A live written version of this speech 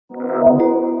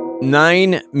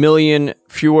9 million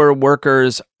fewer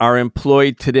workers are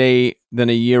employed today than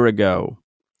a year ago.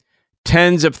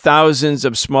 Tens of thousands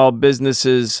of small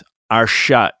businesses are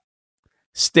shut.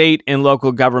 State and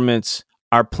local governments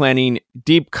are planning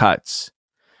deep cuts.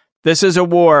 This is a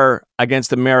war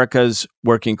against America's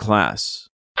working class.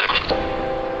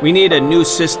 We need a new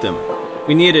system.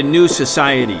 We need a new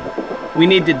society. We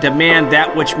need to demand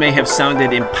that which may have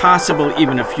sounded impossible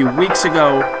even a few weeks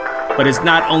ago, but is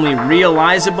not only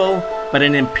realizable, but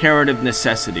an imperative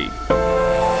necessity.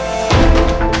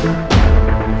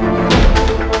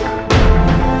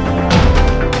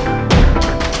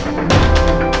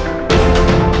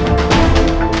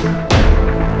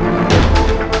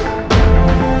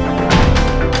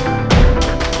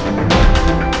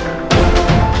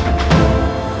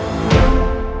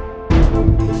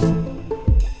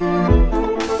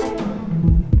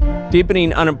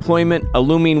 Deepening unemployment, a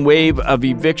looming wave of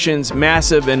evictions,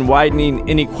 massive and widening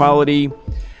inequality.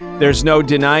 There's no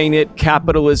denying it.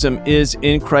 Capitalism is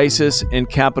in crisis, and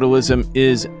capitalism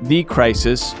is the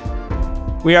crisis.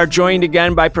 We are joined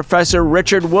again by Professor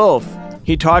Richard Wolff.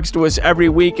 He talks to us every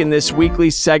week in this weekly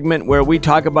segment where we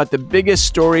talk about the biggest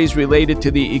stories related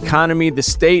to the economy, the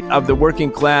state of the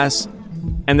working class,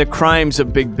 and the crimes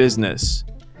of big business.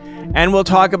 And we'll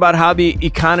talk about how the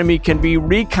economy can be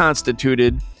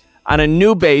reconstituted on a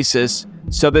new basis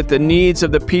so that the needs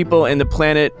of the people and the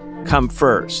planet come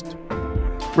first.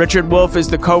 Richard Wolff is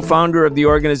the co-founder of the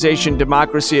organization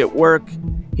Democracy at Work.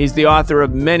 He's the author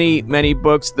of many, many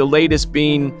books, the latest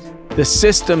being The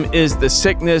System is the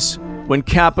Sickness: When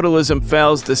Capitalism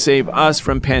Fails to Save Us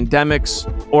from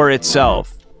Pandemics or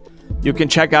Itself. You can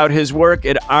check out his work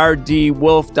at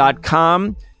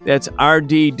rdwolff.com. That's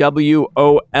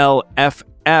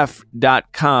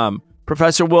rdwolff.com.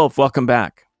 Professor Wolff, welcome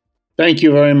back. Thank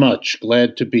you very much.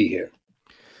 Glad to be here.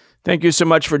 Thank you so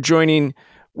much for joining.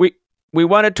 We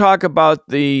want to talk about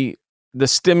the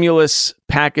stimulus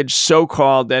package,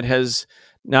 so-called, that has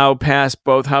now passed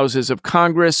both houses of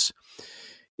Congress.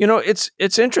 You know, it's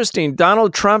interesting.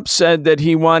 Donald Trump said that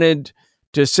he wanted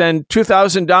to send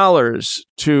 $2,000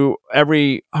 to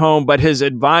every home, but his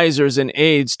advisors and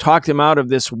aides talked him out of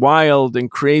this wild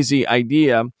and crazy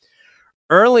idea.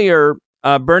 Earlier,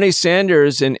 Bernie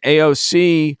Sanders and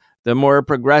AOC, the more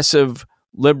progressive,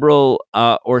 liberal,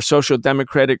 or social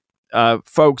democratic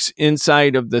folks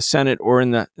inside of the Senate or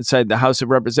inside the House of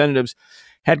Representatives,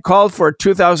 had called for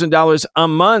 $2,000 a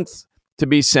month to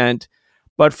be sent.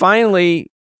 But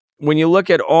finally, when you look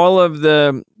at all of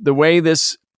the way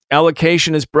this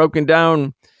allocation is broken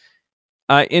down,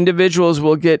 individuals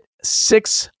will get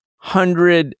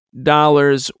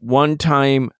 $600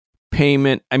 one-time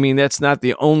payment. I mean, that's not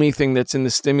the only thing that's in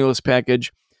the stimulus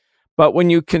package. But when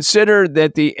you consider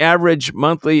that the average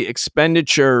monthly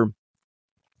expenditure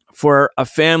for a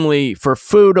family for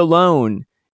food alone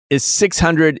is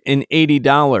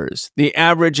 $680, the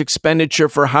average expenditure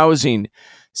for housing,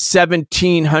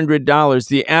 $1,700,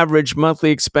 the average monthly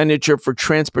expenditure for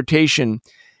transportation,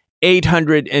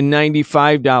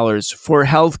 $895, for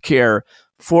healthcare,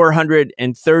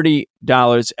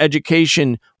 $430,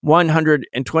 education,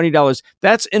 $120.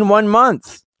 That's in 1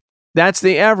 month. That's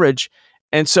the average.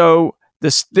 And so the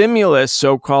stimulus,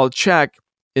 so-called check,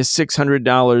 is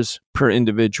 $600 per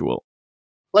individual.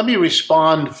 Let me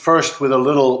respond first with a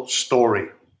little story.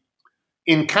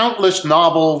 In countless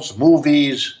novels,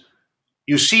 movies,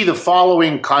 you see the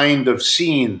following kind of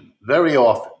scene very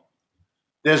often.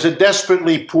 There's a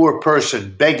desperately poor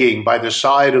person begging by the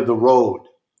side of the road.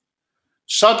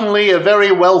 Suddenly, a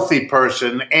very wealthy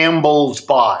person ambles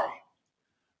by.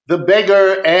 The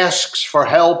beggar asks for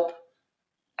help,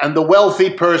 and the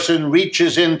wealthy person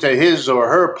reaches into his or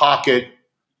her pocket,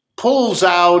 pulls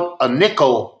out a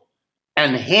nickel,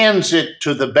 and hands it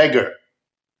to the beggar.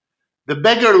 The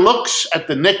beggar looks at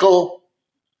the nickel,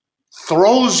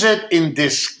 throws it in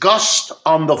disgust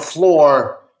on the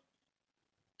floor,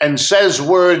 and says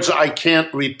words I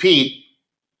can't repeat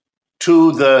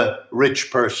to the rich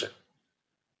person.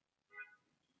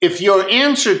 If your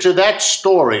answer to that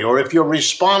story, or if your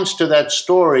response to that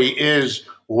story is,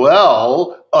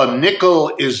 well, a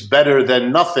nickel is better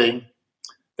than nothing,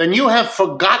 then you have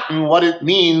forgotten what it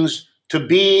means to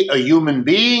be a human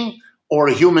being, or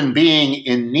a human being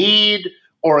in need,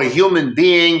 or a human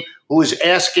being who is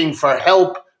asking for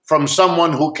help from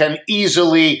someone who can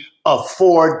easily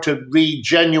afford to be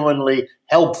genuinely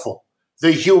helpful.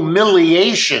 The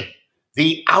humiliation,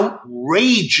 the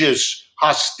outrageous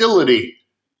hostility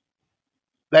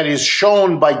that is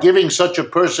shown by giving such a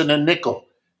person a nickel.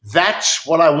 That's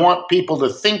what I want people to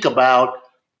think about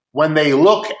when they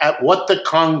look at what the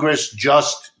Congress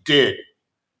just did.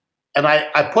 And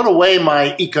I put away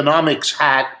my economics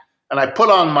hat and I put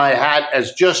on my hat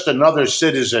as just another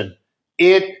citizen.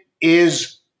 It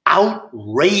is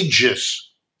outrageous.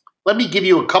 Let me give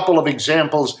you a couple of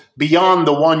examples beyond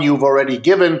the one you've already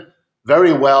given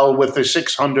very well with the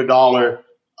 $600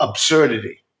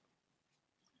 absurdity.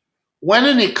 When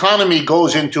an economy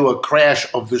goes into a crash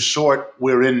of the sort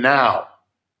we're in now,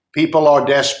 people are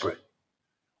desperate.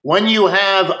 When you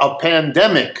have a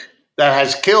pandemic that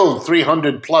has killed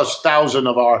 300 plus thousand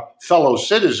of our fellow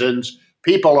citizens,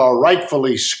 people are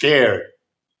rightfully scared.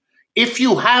 If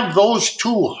you have those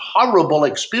two horrible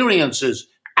experiences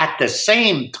at the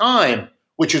same time,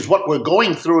 which is what we're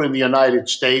going through in the United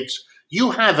States,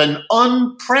 you have an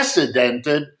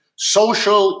unprecedented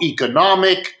social,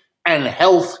 economic, and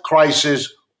health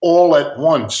crisis all at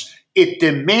once. It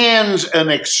demands an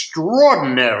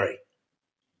extraordinary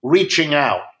reaching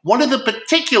out. One of the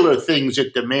particular things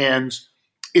it demands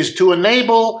is to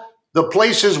enable the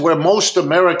places where most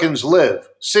Americans live,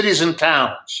 cities and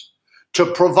towns, to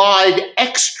provide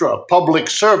extra public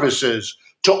services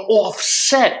to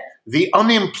offset the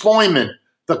unemployment,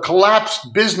 the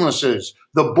collapsed businesses,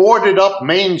 the boarded up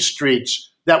main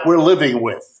streets that we're living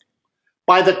with.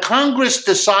 By the Congress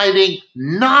deciding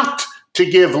not to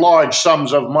give large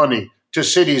sums of money to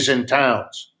cities and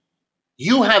towns,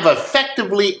 you have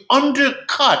effectively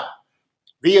undercut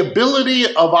the ability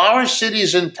of our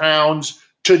cities and towns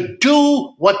to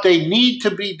do what they need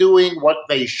to be doing, what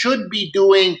they should be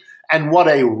doing, and what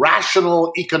a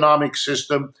rational economic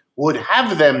system would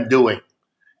have them doing.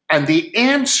 And the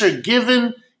answer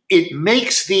given, it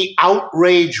makes the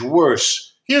outrage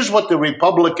worse. Here's what the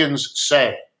Republicans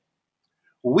say.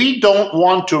 We don't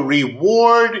want to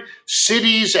reward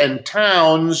cities and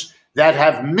towns that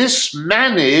have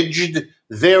mismanaged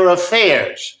their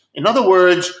affairs. In other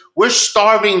words, we're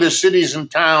starving the cities and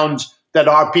towns that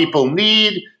our people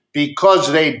need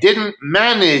because they didn't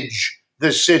manage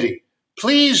the city.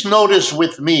 Please notice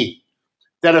with me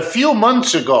that a few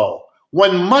months ago,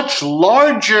 when much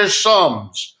larger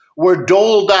sums were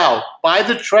doled out by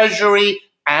the Treasury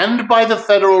and by the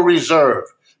Federal Reserve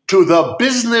to the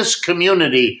business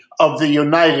community of the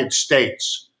United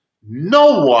States,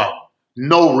 no one,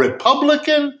 no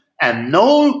Republican and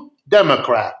no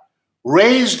Democrat,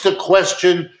 raised the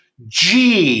question,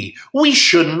 gee, we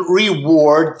shouldn't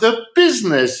reward the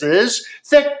businesses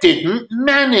that didn't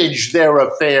manage their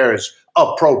affairs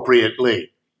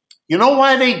appropriately. You know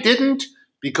why they didn't?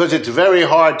 Because it's very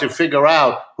hard to figure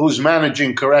out who's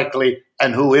managing correctly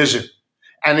and who isn't.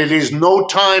 And it is no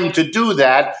time to do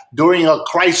that during a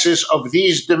crisis of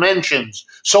these dimensions.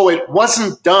 So it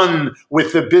wasn't done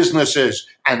with the businesses,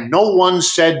 and no one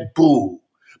said boo.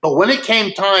 But when it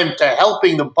came time to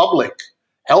helping the public,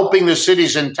 helping the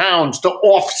cities and towns to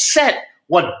offset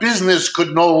what business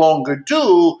could no longer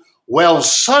do, well,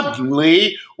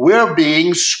 suddenly we're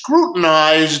being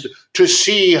scrutinized to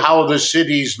see how the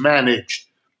cities managed.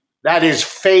 That is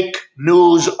fake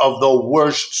news of the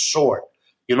worst sort.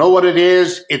 You know what it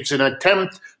is? It's an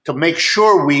attempt to make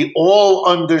sure we all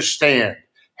understand.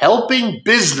 Helping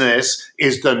business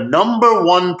is the number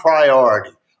one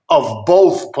priority of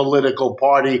both political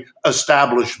party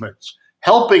establishments.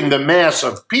 Helping the mass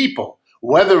of people,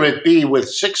 whether it be with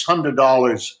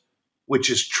 $600, which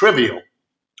is trivial,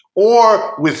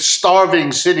 or with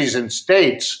starving cities and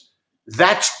states,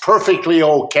 that's perfectly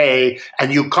okay.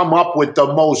 And you come up with the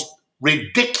most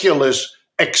ridiculous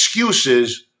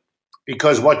excuses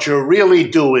because what you're really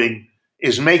doing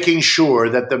is making sure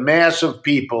that the mass of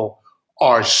people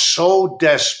are so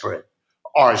desperate,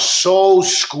 are so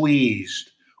squeezed,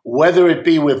 whether it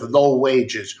be with low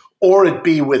wages, or it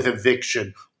be with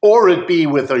eviction, or it be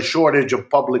with a shortage of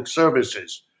public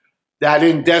services, that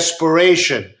in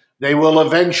desperation, they will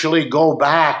eventually go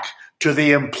back to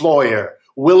the employer,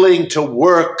 willing to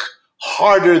work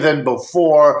harder than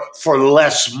before for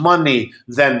less money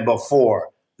than before.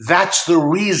 That's the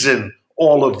reason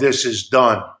all of this is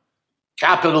done.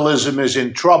 Capitalism is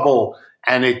in trouble,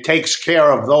 and it takes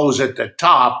care of those at the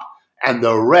top, and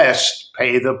the rest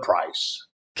pay the price.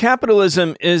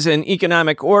 Capitalism is an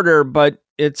economic order, but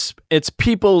it's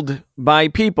peopled by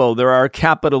people. There are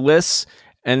capitalists,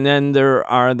 and then there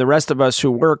are the rest of us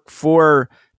who work for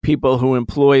people who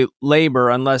employ labor,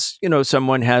 unless,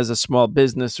 someone has a small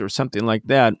business or something like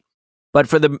that. But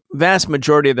for the vast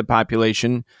majority of the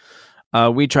population,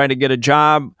 we try to get a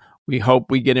job. We hope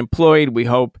we get employed. We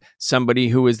hope somebody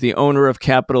who is the owner of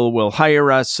capital will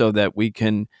hire us so that we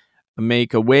can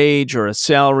make a wage or a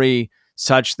salary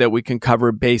such that we can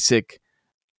cover basic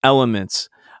elements.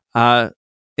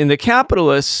 In the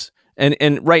capitalists,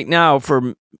 and right now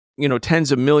for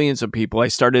tens of millions of people, I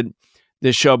started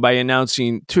this show by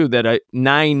announcing, too, that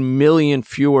 9 million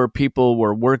fewer people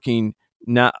were working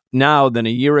now than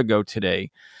a year ago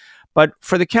today. But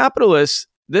for the capitalists,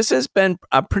 this has been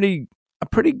a pretty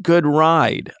good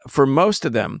ride for most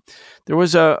of them. There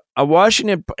was a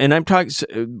Washington, and I'm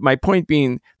talking, my point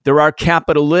being, there are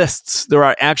capitalists. There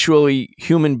are actually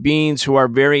human beings who are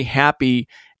very happy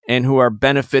and who are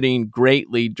benefiting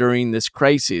greatly during this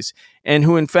crisis, and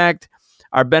who, in fact,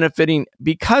 are benefiting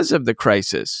because of the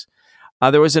crisis.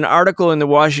 There was an article in the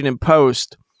Washington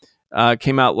Post,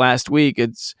 came out last week.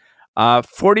 It's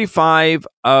 45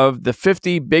 of the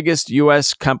 50 biggest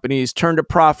U.S. companies turned a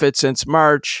profit since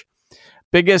March.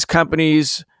 Biggest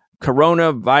companies,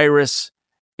 coronavirus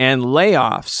and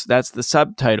layoffs. That's the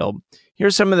subtitle.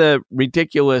 Here's some of the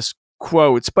ridiculous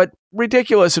quotes, but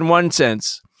ridiculous in one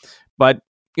sense, but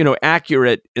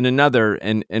accurate in another,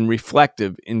 and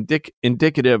reflective,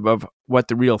 indicative of what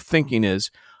the real thinking is.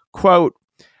 Quote,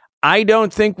 "I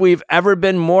don't think we've ever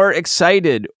been more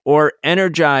excited or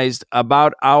energized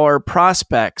about our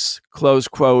prospects," close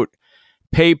quote,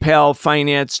 PayPal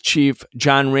finance chief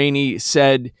John Rainey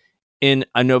said in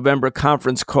a November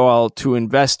conference call to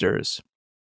investors.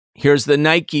 Here's the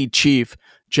Nike chief,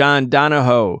 John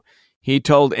Donahoe. He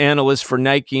told analysts for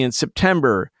Nike in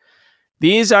September,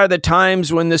 "These are the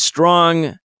times when the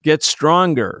strong get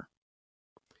stronger."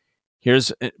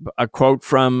 Here's a quote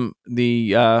from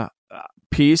the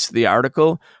piece, the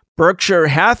article. "Berkshire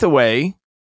Hathaway,"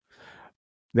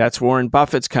 that's Warren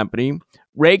Buffett's company,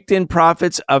 "raked in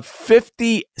profits of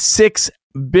 $56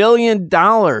 billion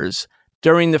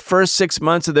during the first 6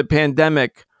 months of the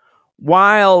pandemic,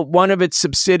 while one of its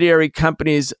subsidiary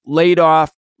companies laid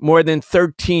off more than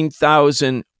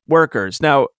 13,000 workers."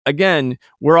 Now, again,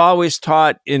 we're always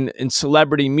taught in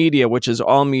celebrity media, which is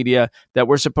all media, that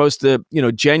we're supposed to,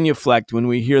 genuflect when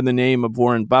we hear the name of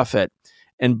Warren Buffett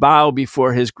and bow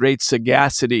before his great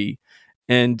sagacity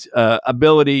and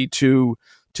ability to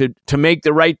make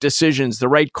the right decisions, the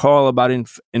right call about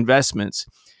investments.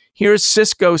 Here's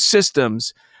Cisco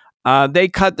Systems. They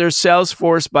cut their sales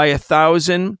force by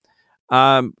 1,000.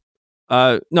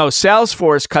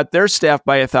 Salesforce cut their staff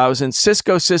by 1,000.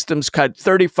 Cisco Systems cut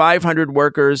 3,500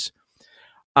 workers.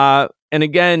 And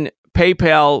again,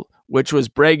 PayPal, which was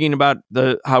bragging about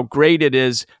how great it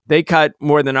is, they cut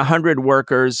more than 100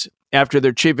 workers after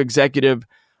their chief executive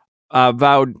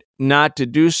vowed not to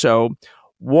do so.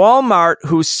 Walmart,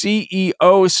 whose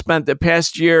CEO spent the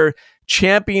past year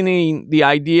championing the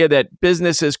idea that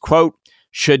businesses, quote,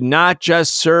 should not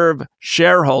just serve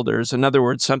shareholders. In other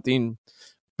words, something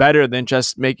better than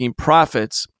just making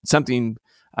profits, something,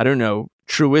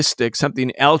 truistic,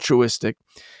 something altruistic.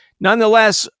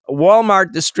 Nonetheless,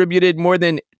 Walmart distributed more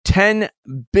than $10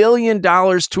 billion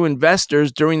to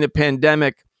investors during the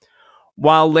pandemic,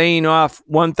 while laying off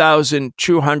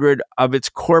 1,200 of its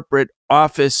corporate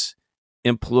office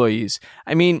employees.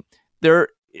 I mean,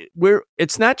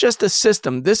 it's not just a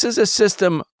system. This is a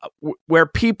system where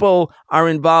people are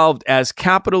involved as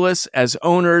capitalists, as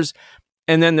owners,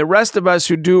 and then the rest of us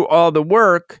who do all the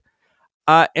work.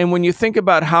 And when you think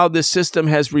about how the system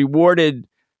has rewarded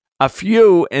a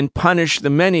few and punished the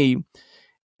many,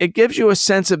 it gives you a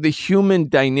sense of the human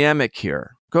dynamic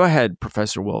here. Go ahead,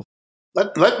 Professor Wolff.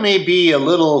 Let me be a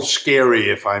little scary,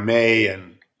 if I may,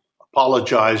 and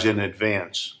apologize in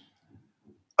advance.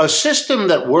 A system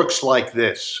that works like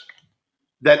this,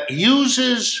 that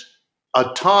uses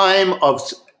a time of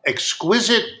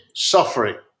exquisite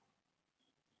suffering,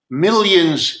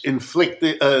 millions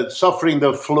suffering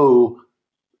the flu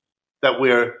that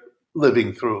we're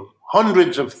living through,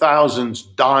 hundreds of thousands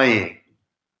dying,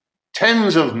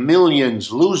 tens of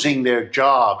millions losing their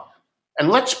job. And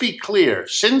let's be clear,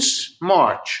 since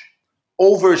March,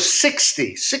 over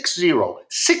 60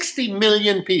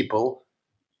 million people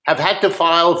have had to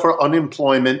file for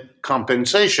unemployment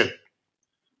compensation.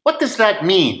 What does that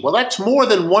mean? Well, that's more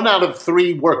than 1 out of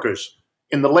 3 workers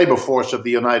in the labor force of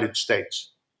the United States.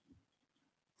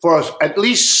 For at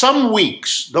least some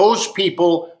weeks, those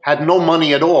people had no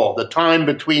money at all, the time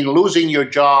between losing your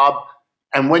job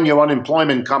and when your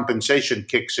unemployment compensation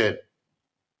kicks in.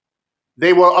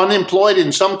 They were unemployed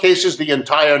in some cases the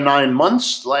entire 9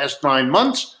 months, last 9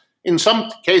 months, in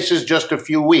some cases just a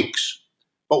few weeks.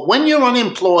 But when you're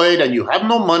unemployed and you have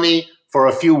no money for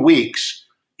a few weeks,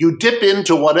 you dip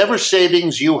into whatever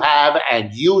savings you have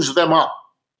and use them up.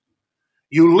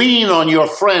 You lean on your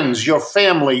friends, your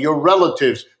family, your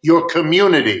relatives, your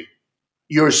community,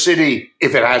 your city,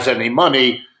 if it has any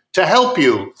money, to help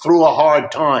you through a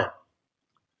hard time.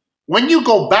 When you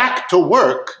go back to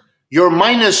work, you're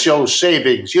minus those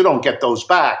savings. You don't get those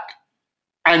back.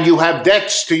 And you have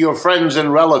debts to your friends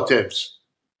and relatives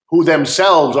who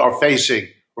themselves are facing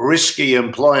risky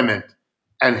employment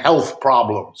and health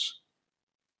problems.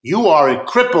 You are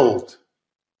crippled.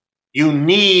 You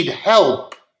need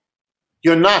help.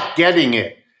 You're not getting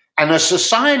it. And a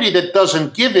society that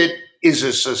doesn't give it is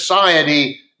a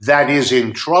society that is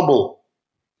in trouble.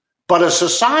 But a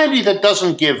society that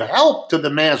doesn't give help to the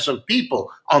mass of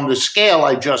people on the scale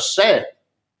I just said,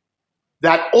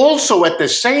 that also at the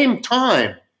same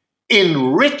time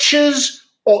enriches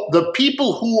the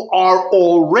people who are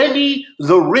already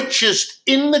the richest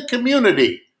in the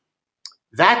community,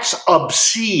 that's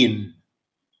obscene.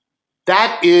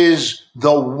 That is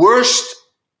the worst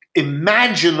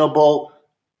imaginable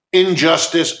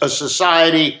injustice a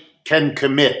society can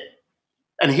commit.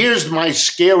 And here's my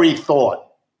scary thought.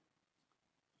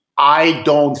 I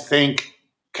don't think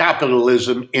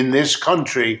capitalism in this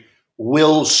country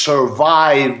will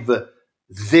survive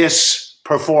this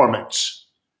performance.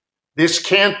 This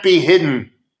can't be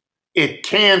hidden. It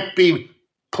can't be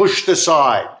pushed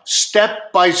aside.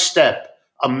 Step by step,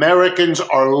 Americans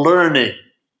are learning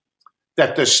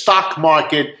that the stock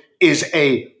market is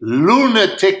a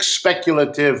lunatic,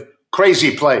 speculative,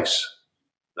 crazy place.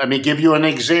 Let me give you an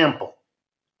example.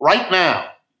 Right now,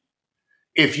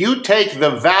 if you take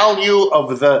the value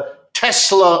of the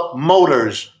Tesla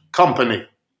Motors company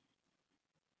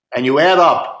and you add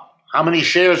up how many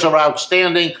shares are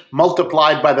outstanding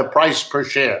multiplied by the price per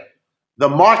share, the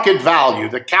market value,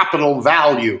 the capital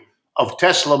value of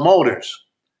Tesla Motors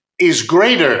is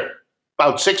greater,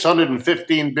 about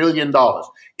 $615 billion,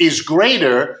 is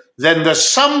greater than the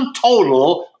sum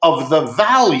total of the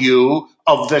value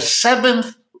of the seven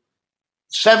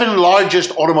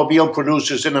largest automobile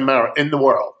producers in the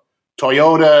world: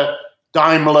 Toyota,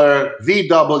 Daimler,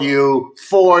 VW,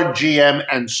 Ford, GM,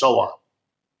 and so on.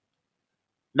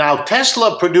 Now,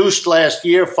 Tesla produced last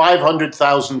year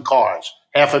 500,000 cars,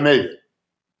 500,000.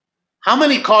 How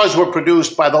many cars were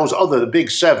produced by the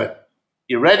big seven?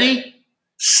 You ready?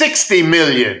 60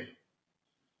 million.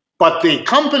 But the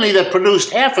company that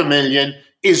produced 500,000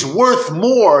 is worth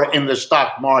more in the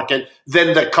stock market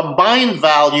than the combined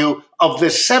value of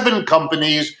the seven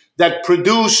companies that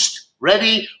produced,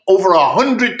 ready, over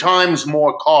 100 times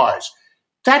more cars.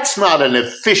 That's not an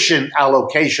efficient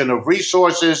allocation of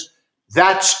resources.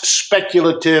 That's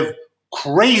speculative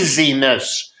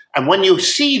craziness. And when you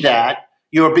see that,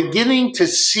 you're beginning to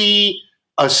see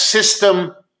a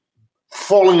system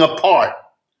falling apart.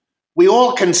 We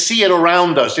all can see it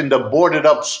around us in the boarded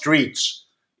up streets,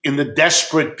 in the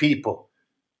desperate people.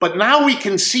 But now we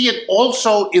can see it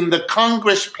also in the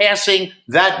Congress passing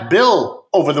that bill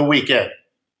over the weekend.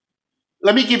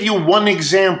 Let me give you one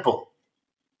example.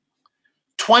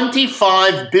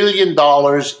 $25 billion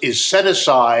is set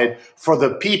aside for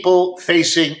the people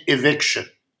facing eviction.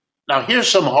 Now, here's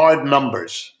some hard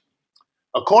numbers.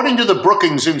 According to the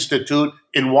Brookings Institute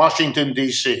in Washington,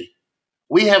 D.C.,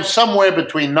 we have somewhere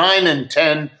between 9 and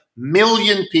 10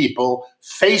 million people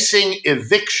facing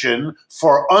eviction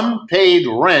for unpaid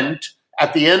rent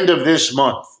at the end of this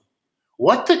month.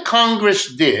 What the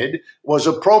Congress did was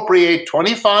appropriate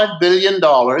 $25 billion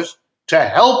to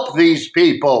help these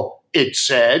people, it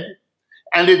said,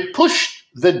 and it pushed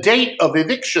the date of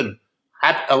eviction,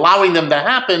 allowing them to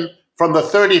happen from the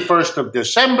 31st of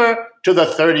December to the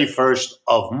 31st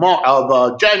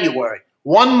of January.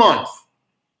 1 month.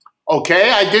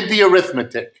 Okay, I did the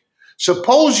arithmetic.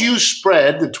 Suppose you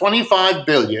spread the $25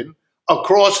 billion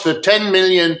across the 10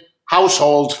 million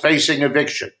households facing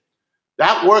eviction.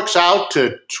 That works out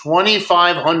to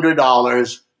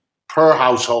 $2,500 per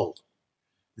household.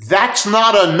 That's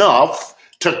not enough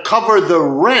to cover the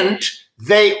rent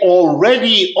they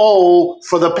already owe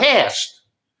for the past.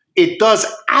 It does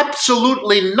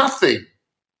absolutely nothing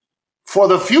for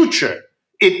the future.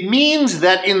 It means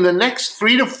that in the next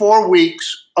 3 to 4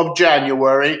 weeks of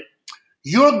January,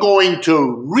 you're going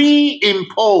to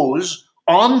reimpose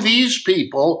on these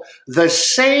people the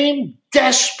same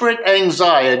desperate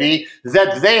anxiety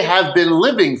that they have been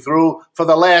living through for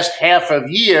the last half of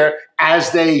year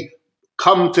as they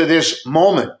come to this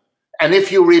moment. And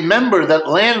if you remember that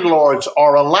landlords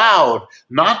are allowed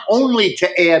not only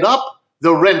to add up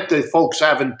the rent that folks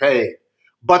haven't paid,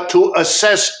 but to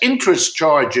assess interest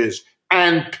charges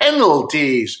and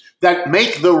penalties that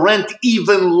make the rent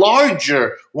even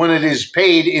larger when it is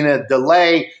paid in a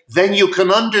delay, then you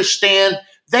can understand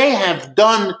they have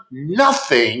done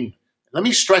nothing. Let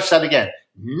me stress that again.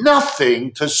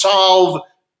 Nothing to solve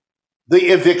the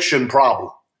eviction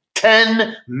problem.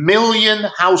 10 million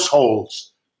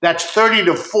households. That's 30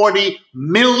 to 40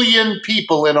 million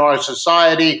people in our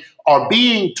society are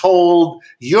being told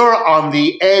you're on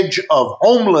the edge of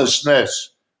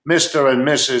homelessness, Mr. and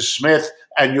Mrs. Smith.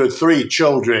 and your 3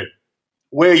 children,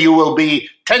 where you will be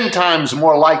 10 times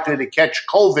more likely to catch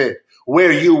COVID,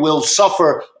 where you will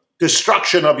suffer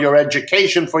destruction of your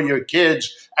education for your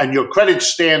kids and your credit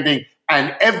standing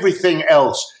and everything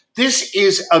else. This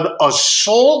is an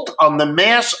assault on the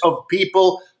mass of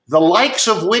people, the likes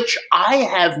of which I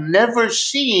have never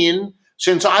seen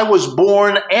since I was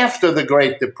born after the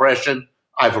Great Depression.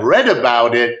 I've read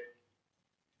about it,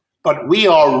 but we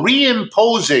are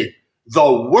reimposing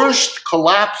the worst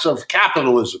collapse of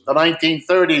capitalism, the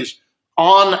 1930s,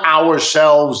 on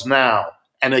ourselves now.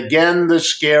 And again, the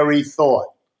scary thought.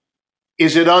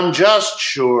 Is it unjust?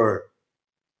 Sure.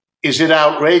 Is it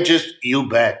outrageous? You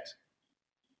bet.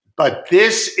 But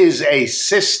this is a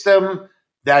system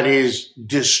that is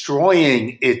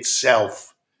destroying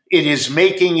itself. It is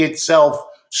making itself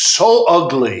so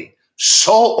ugly,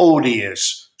 so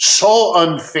odious, so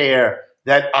unfair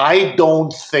that I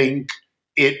don't think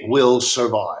it will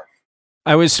survive.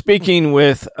 I was speaking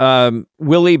with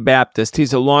Willie Baptist.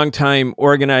 He's a longtime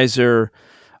organizer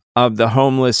of the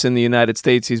homeless in the United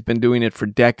States. He's been doing it for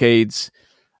decades.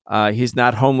 He's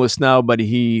not homeless now, but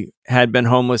he had been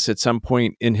homeless at some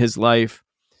point in his life.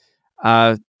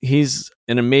 He's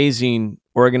an amazing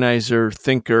organizer,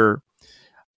 thinker,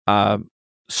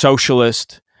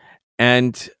 socialist.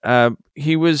 And I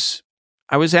was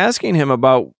asking him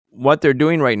about what they're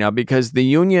doing right now, because the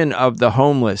Union of the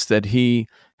Homeless that he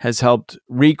has helped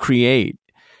recreate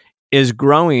is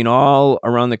growing all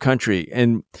around the country.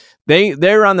 And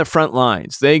they're on the front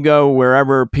lines. They go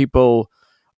wherever people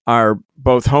are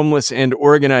both homeless and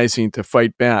organizing to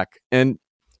fight back. And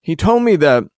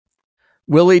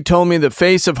Willie told me the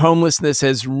face of homelessness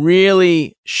has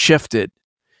really shifted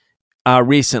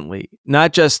recently,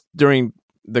 not just during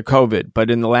the COVID, but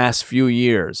in the last few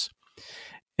years.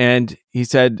 And he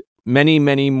said many,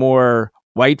 many more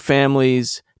white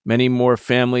families, many more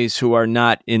families who are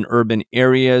not in urban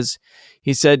areas.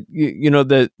 He said,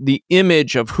 the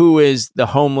image of who is the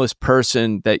homeless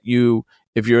person that you,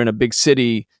 if you're in a big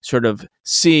city, sort of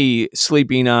see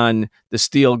sleeping on the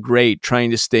steel grate, trying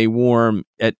to stay warm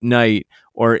at night,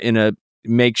 or in a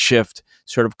makeshift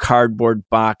sort of cardboard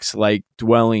box-like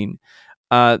dwelling.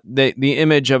 The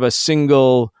image of a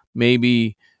single,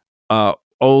 maybe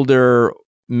older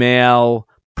male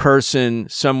person,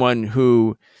 someone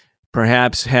who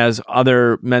perhaps has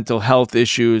other mental health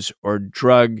issues or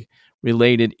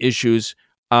drug-related issues.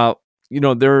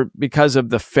 They're, because of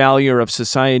the failure of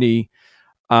society,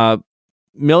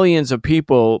 millions of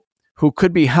people who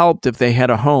could be helped if they had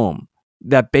a home,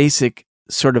 that basic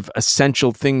sort of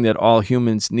essential thing that all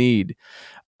humans need,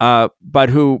 but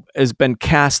who has been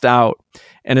cast out,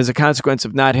 and as a consequence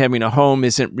of not having a home,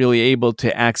 isn't really able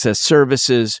to access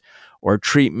services or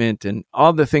treatment and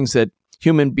all the things that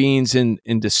human beings in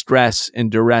distress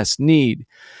and duress need.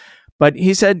 But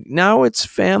he said now it's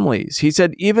families. He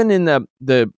said even in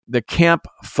the Camp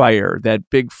Fire, that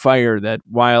big fire, that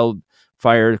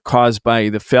wildfire caused by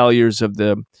the failures of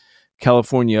the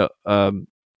California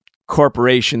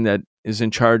corporation that is in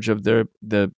charge of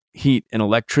the heat and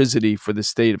electricity for the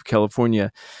state of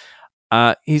California.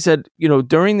 He said,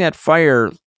 during that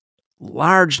fire,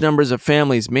 large numbers of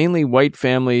families, mainly white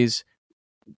families,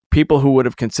 people who would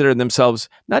have considered themselves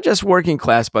not just working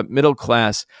class, but middle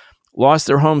class, lost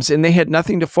their homes, and they had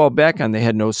nothing to fall back on. They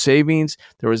had no savings.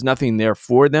 There was nothing there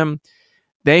for them.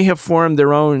 They have formed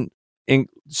their own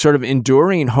sort of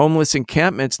enduring homeless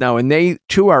encampments now, and they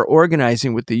too are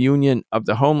organizing with the Union of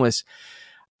the Homeless.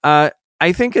 I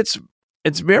think it's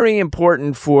very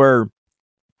important for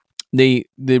the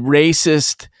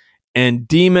racist and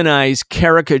demonized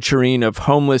caricaturing of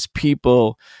homeless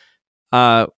people,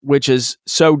 which is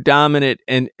so dominant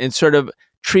and sort of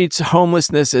treats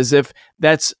homelessness as if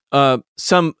that's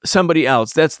somebody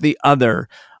else, that's the other.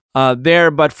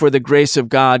 There, but for the grace of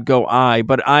God go I,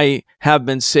 but I have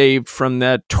been saved from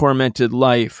that tormented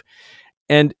life.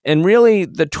 And really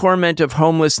the torment of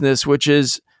homelessness, which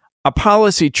is a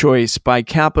policy choice by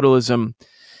capitalism,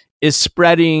 is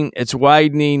spreading, it's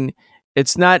widening.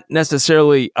 It's not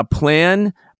necessarily a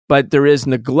plan, but there is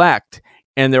neglect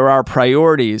and there are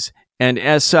priorities. And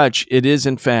as such, it is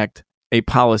in fact a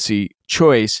policy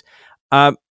choice.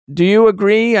 Do you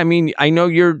agree? I mean, I know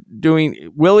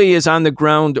Willie is on the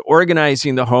ground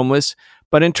organizing the homeless,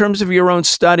 but in terms of your own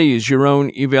studies, your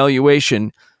own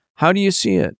evaluation, how do you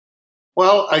see it?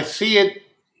 Well, I see it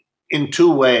in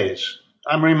 2 ways.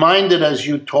 I'm reminded as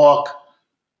you talk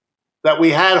that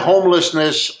we had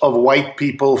homelessness of white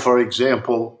people, for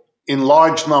example, in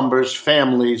large numbers,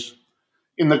 families,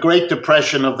 in the Great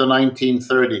Depression of the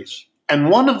 1930s. And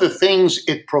one of the things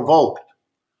it provoked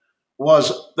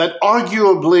was that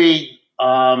arguably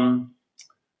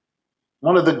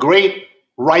one of the great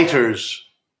writers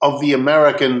of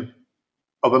American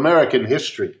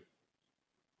history,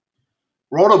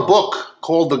 wrote a book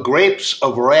called The Grapes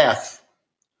of Wrath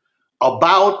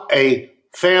about a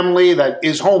family that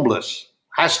is homeless,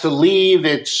 has to leave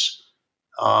its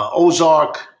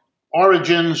Ozark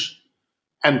origins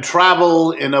and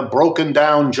travel in a broken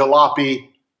down jalopy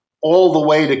all the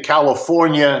way to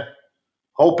California,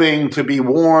 hoping to be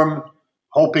warm,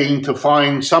 hoping to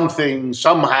find something,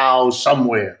 somehow,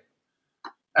 somewhere.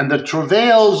 And the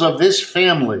travails of this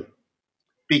family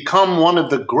become one of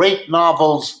the great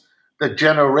novels that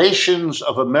generations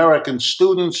of American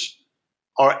students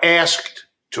are asked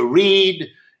to read.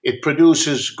 It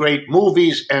produces great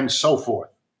movies and so forth.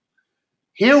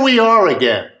 Here we are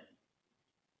again.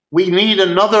 We need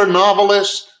another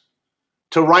novelist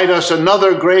to write us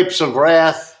another Grapes of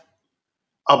Wrath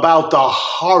about the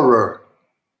horror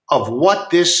of what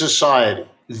this society,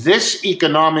 this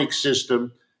economic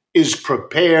system is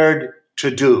prepared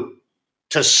to do,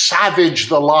 to savage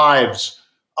the lives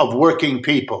of working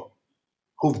people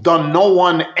who've done no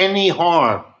one any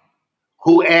harm,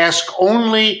 who ask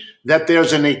only that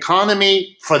there's an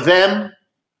economy for them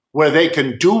where they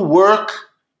can do work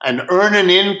and earn an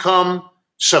income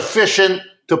sufficient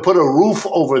to put a roof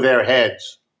over their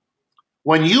heads.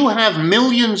 When you have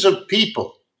millions of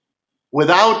people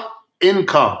without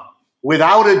income,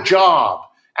 without a job,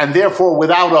 and therefore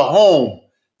without a home,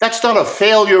 that's not a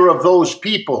failure of those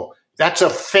people. That's a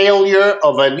failure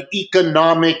of an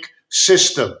economic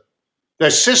system.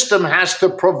 The system has to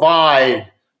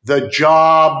provide the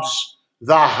jobs,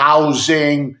 the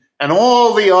housing, and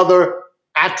all the other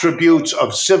attributes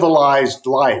of civilized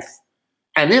life.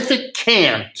 And if it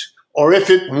can't, or if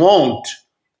it won't,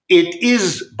 it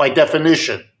is, by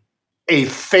definition, a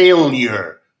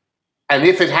failure. And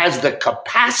if it has the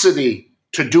capacity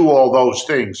to do all those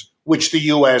things, which the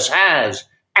U.S. has,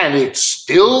 and it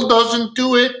still doesn't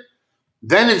do it,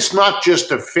 then it's not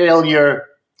just a failure,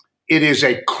 it is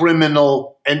a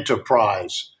criminal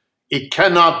enterprise. It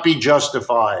cannot be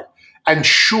justified. And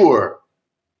sure,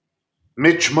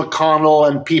 Mitch McConnell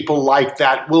and people like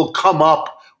that will come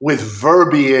up with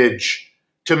verbiage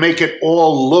to make it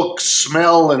all look,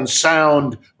 smell, and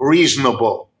sound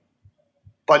reasonable.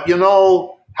 But you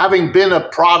know, having been a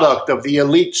product of the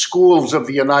elite schools of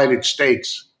the United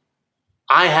States,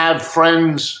 I have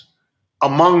friends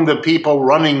among the people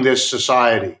running this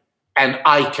society, and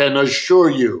I can assure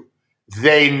you,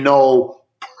 they know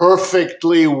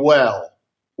perfectly well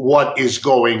what is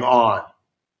going on.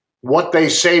 What they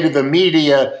say to the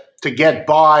media to get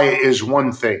by is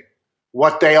one thing.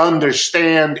 What they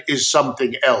understand is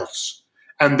something else.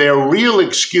 And their real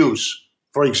excuse,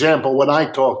 for example, when I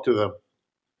talk to them,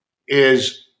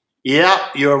 is, yeah,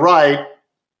 you're right,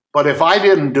 but if I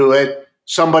didn't do it,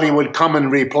 somebody would come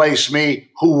and replace me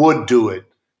who would do it.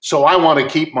 So I want to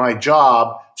keep my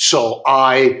job, so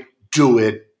I do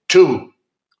it too.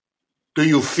 Do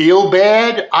you feel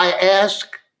bad? I ask.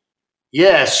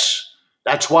 Yes,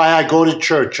 that's why I go to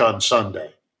church on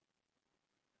Sunday.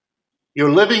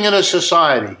 You're living in a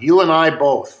society, you and I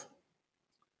both,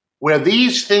 where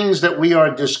these things that we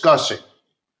are discussing,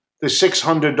 the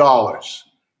 $600,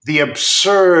 the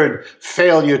absurd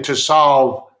failure to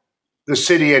solve the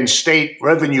city and state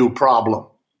revenue problem,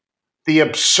 the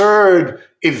absurd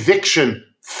eviction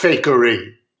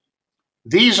fakery,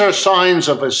 these are signs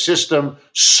of a system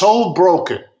so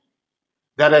broken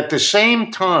that at the same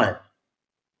time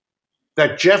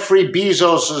that Jeffrey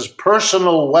Bezos's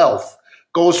personal wealth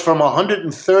goes from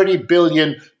 130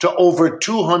 billion to over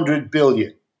 200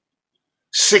 billion,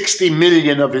 60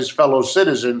 million of his fellow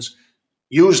citizens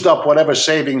used up whatever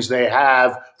savings they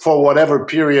have for whatever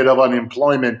period of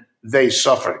unemployment they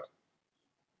suffered.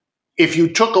 If you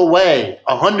took away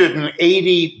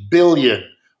 180 billion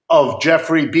of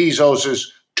Jeffrey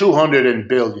Bezos's 200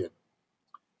 billion,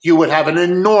 you would have an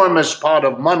enormous pot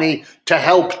of money to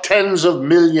help tens of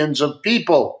millions of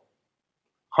people.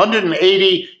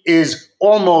 180 is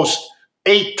almost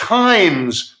 8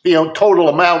 times the total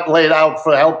amount laid out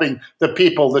for helping the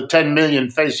people, the 10 million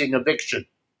facing eviction.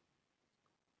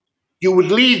 You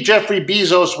would leave Jeffrey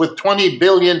Bezos with 20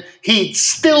 billion, he'd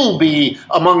still be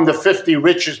among the 50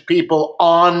 richest people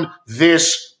on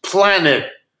this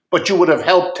planet, but you would have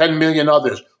helped 10 million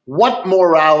others. What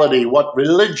morality, what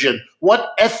religion,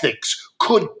 what ethics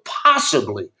could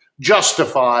possibly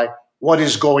justify what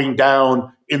is going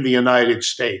down in the United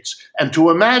States? And to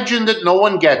imagine that no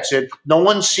one gets it, no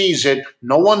one sees it,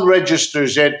 no one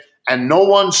registers it, and no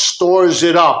one stores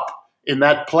it up in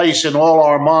that place in all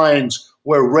our minds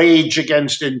where rage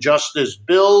against injustice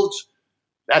builds,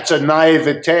 that's a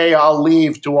naivete I'll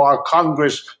leave to our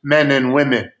congressmen and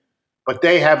women. but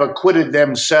they have acquitted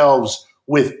themselves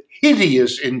with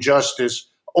hideous injustice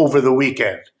over the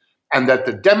weekend. And that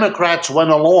the Democrats went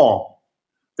along,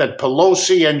 that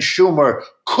Pelosi and Schumer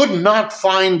could not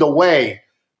find a way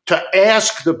to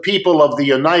ask the people of the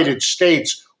United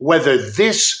States whether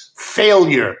this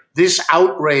failure, this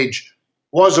outrage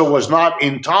was or was not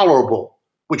intolerable,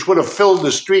 which would have filled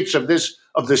the streets of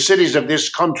the cities of this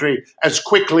country as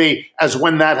quickly as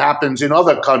when that happens in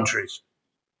other countries.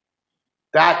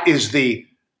 That is the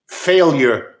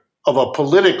failure of a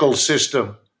political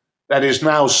system that is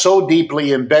now so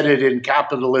deeply embedded in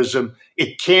capitalism,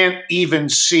 it can't even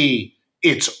see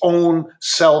its own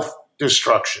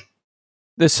self-destruction.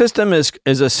 The system is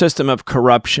a system of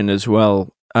corruption as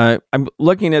well. I'm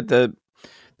looking at the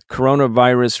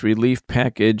coronavirus relief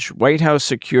package. White House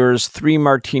secures 3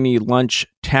 martini lunch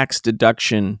tax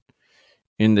deduction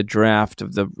in the draft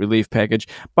of the relief package.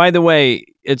 By the way,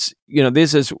 it's,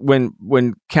 this is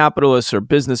when capitalists or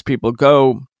business people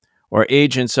go, or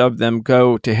agents of them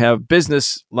go to have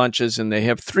business lunches, and they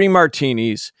have 3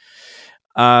 martinis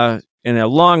and a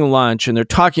long lunch, and they're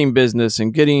talking business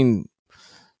and getting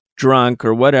drunk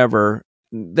or whatever.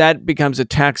 That becomes a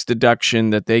tax deduction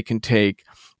that they can take.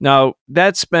 Now,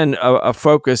 that's been a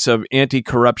focus of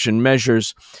anti-corruption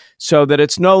measures, so that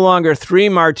it's no longer 3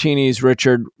 martinis,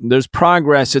 Richard. There's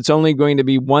progress. It's only going to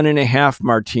be 1.5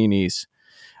 martinis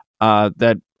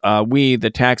that we, the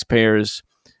taxpayers,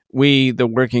 we, the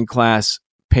working class,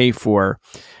 pay for.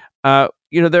 There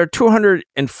are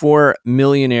 204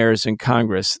 millionaires in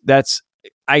Congress.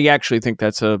 I actually think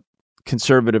that's a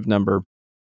conservative number.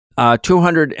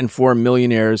 204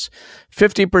 millionaires.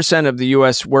 50% of the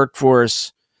U.S.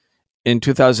 workforce in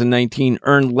 2019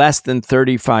 earned less than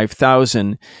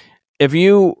 $35,000. If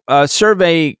you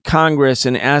survey Congress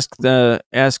and ask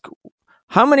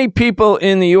how many people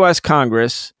in the U.S.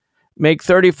 Congress make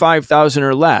 $35,000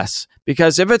 or less,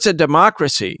 because if it's a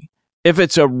democracy, if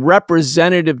it's a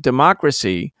representative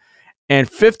democracy, and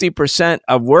 50%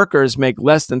 of workers make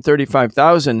less than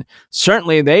 $35,000,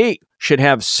 certainly they should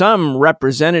have some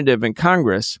representative in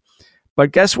Congress.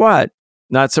 But guess what?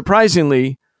 Not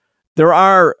surprisingly, there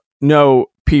are no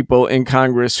people in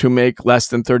Congress who make less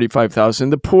than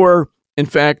 $35,000. The poor, in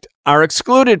fact, are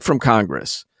excluded from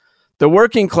Congress. The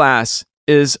working class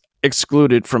is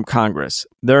excluded from Congress.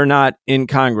 They're not in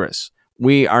Congress.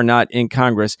 We are not in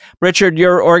Congress. Richard,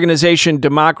 your organization,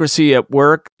 Democracy at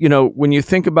Work, when you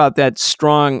think about that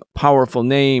strong, powerful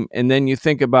name, and then you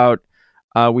think about,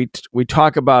 we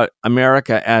talk about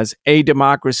America as a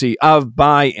democracy of,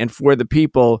 by, and for the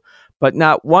people, but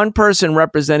not one person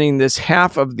representing this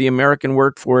half of the American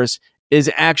workforce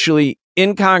is actually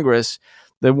in Congress.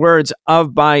 The words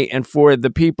of, by, and for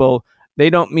the people, they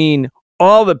don't mean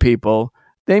all the people.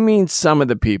 They mean some of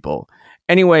the people.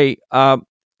 Anyway,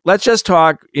 let's just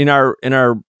talk in our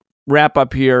wrap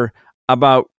up here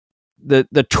about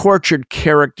the tortured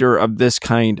character of this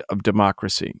kind of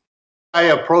democracy. I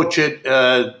approach it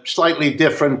slightly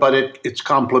different, but it's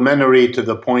complementary to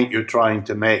the point you're trying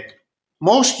to make.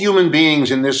 Most human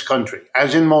beings in this country,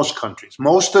 as in most countries,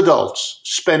 most adults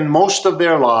spend most of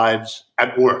their lives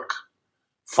at work.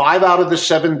 5 out of the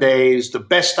 7 days, the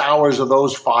best hours of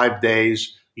those 5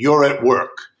 days, you're at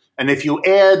work. And if you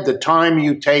add the time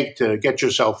you take to get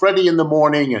yourself ready in the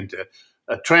morning and to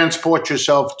transport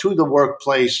yourself to the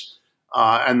workplace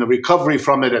and the recovery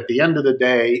from it at the end of the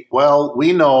day, well,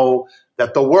 we know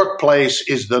that the workplace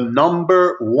is the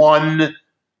number one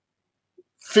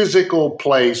physical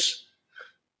place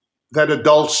that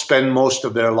adults spend most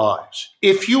of their lives.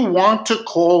 If you want to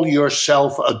call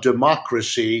yourself a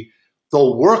democracy,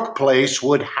 the workplace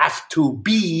would have to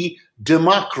be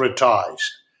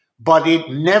democratized. But it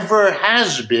never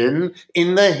has been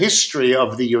in the history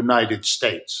of the United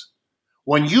States.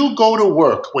 When you go to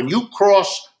work, when you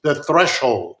cross the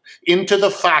threshold into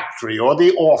the factory or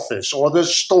the office or the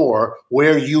store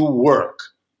where you work,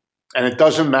 and it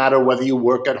doesn't matter whether you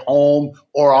work at home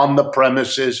or on the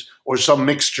premises or some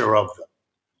mixture of them.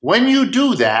 When you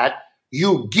do that,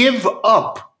 you give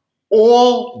up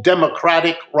all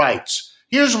democratic rights.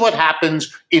 Here's what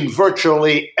happens in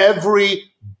virtually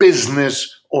every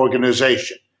business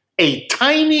organization. A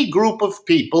tiny group of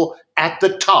people at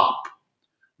the top.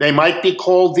 They might be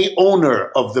called the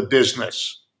owner of the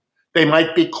business. They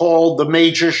might be called the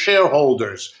major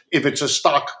shareholders if it's a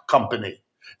stock company.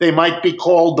 They might be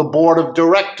called the board of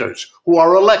directors, who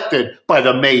are elected by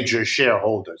the major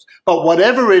shareholders. But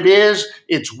whatever it is,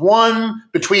 it's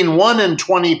between 1 and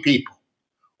 20 people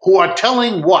who are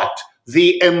telling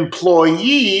the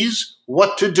employees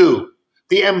what to do.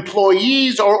 The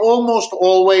employees are almost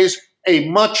always a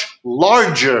much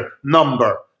larger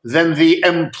number than the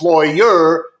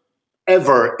employer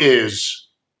ever is.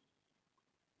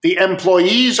 The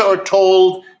employees are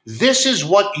told, this is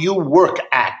what you work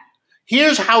at.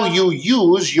 Here's how you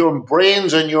use your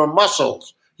brains and your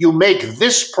muscles. You make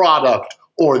this product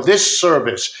or this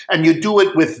service, and you do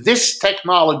it with this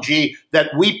technology that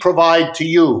we provide to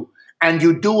you. And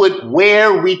you do it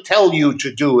where we tell you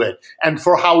to do it, and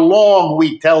for how long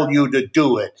we tell you to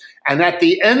do it. And at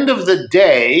the end of the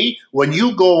day, when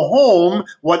you go home,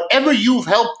 whatever you've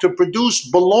helped to produce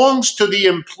belongs to the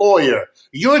employer.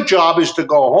 Your job is to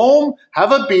go home,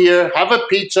 have a beer, have a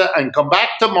pizza, and come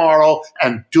back tomorrow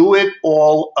and do it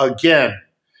all again.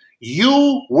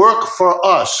 You work for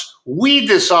us. We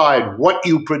decide what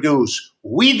you produce.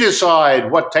 We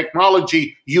decide what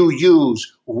technology you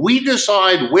use. We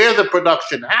decide where the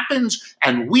production happens,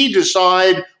 and we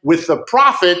decide with the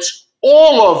profits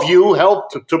all of you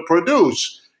helped to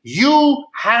produce. You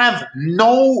have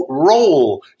no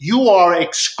role. You are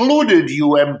excluded,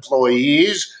 you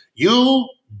employees. You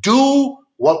do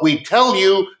what we tell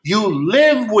you. You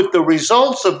live with the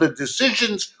results of the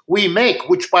decisions we make,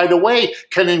 which, by the way,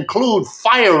 can include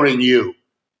firing you.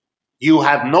 You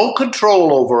have no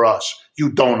control over us. You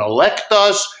don't elect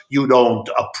us. You don't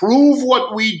approve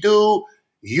what we do.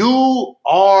 You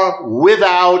are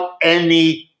without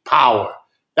any power.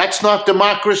 That's not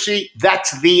democracy.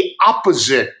 That's the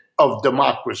opposite of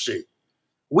democracy.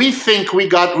 We think we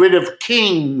got rid of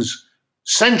kings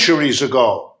centuries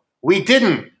ago. We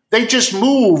didn't. They just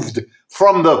moved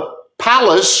from the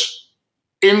palace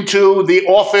into the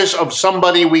office of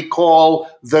somebody we call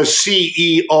the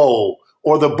CEO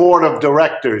or the board of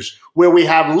directors, where we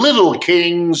have little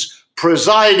kings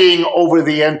presiding over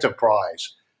the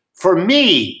enterprise. For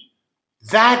me,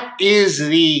 that is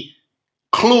the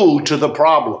clue to the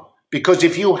problem. Because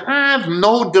if you have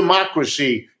no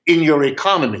democracy in your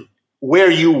economy where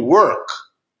you work,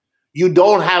 you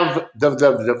don't have the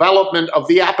development of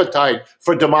the appetite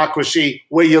for democracy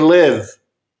where you live.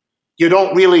 You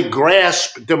don't really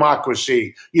grasp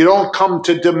democracy. You don't come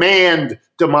to demand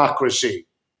democracy.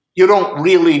 You don't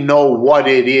really know what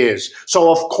it is. So,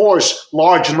 of course,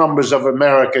 large numbers of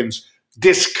Americans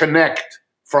disconnect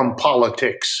from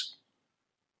politics.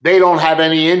 They don't have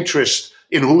any interest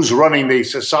in who's running the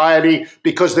society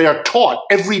because they are taught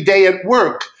every day at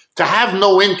work to have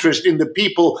no interest in the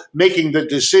people making the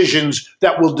decisions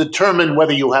that will determine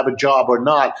whether you have a job or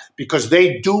not, because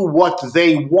they do what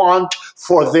they want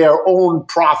for their own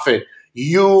profit.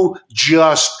 You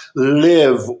just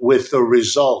live with the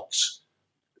results.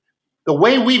 The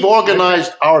way we've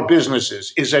organized our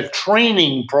businesses is a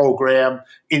training program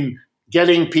in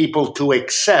getting people to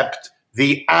accept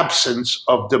the absence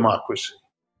of democracy.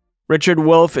 Richard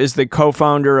Wolff is the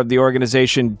co-founder of the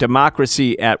organization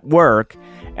Democracy at Work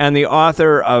and the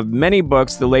author of many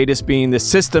books, the latest being The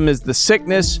System is the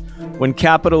Sickness, When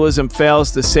Capitalism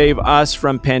Fails to Save Us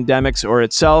from Pandemics or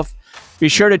Itself. Be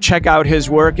sure to check out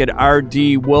his work at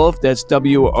rdwolff, that's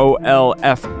WOLFF.com.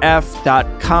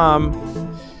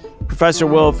 Professor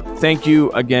Wolff, thank you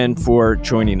again for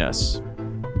joining us.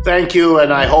 Thank you,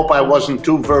 and I hope I wasn't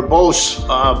too verbose,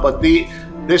 but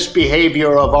this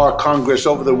behavior of our Congress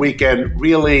over the weekend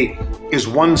really is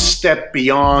one step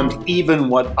beyond even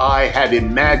what I had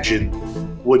imagined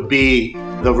would be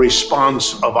the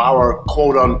response of our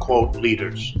quote-unquote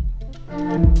leaders.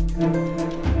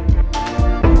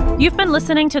 You've been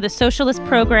listening to the Socialist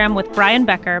Program with Brian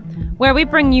Becker, where we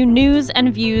bring you news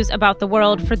and views about the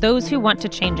world for those who want to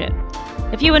change it.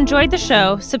 If you enjoyed the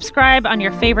show, subscribe on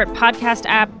your favorite podcast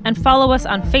app and follow us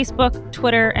on Facebook,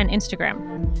 Twitter, and Instagram.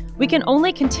 We can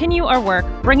only continue our work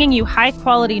bringing you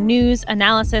high-quality news,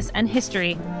 analysis, and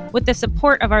history with the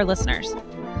support of our listeners.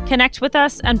 Connect with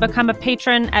us and become a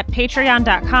patron at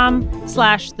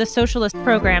patreon.com/The Socialist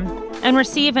Program and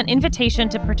receive an invitation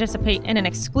to participate in an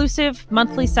exclusive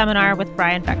monthly seminar with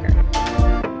Brian Becker.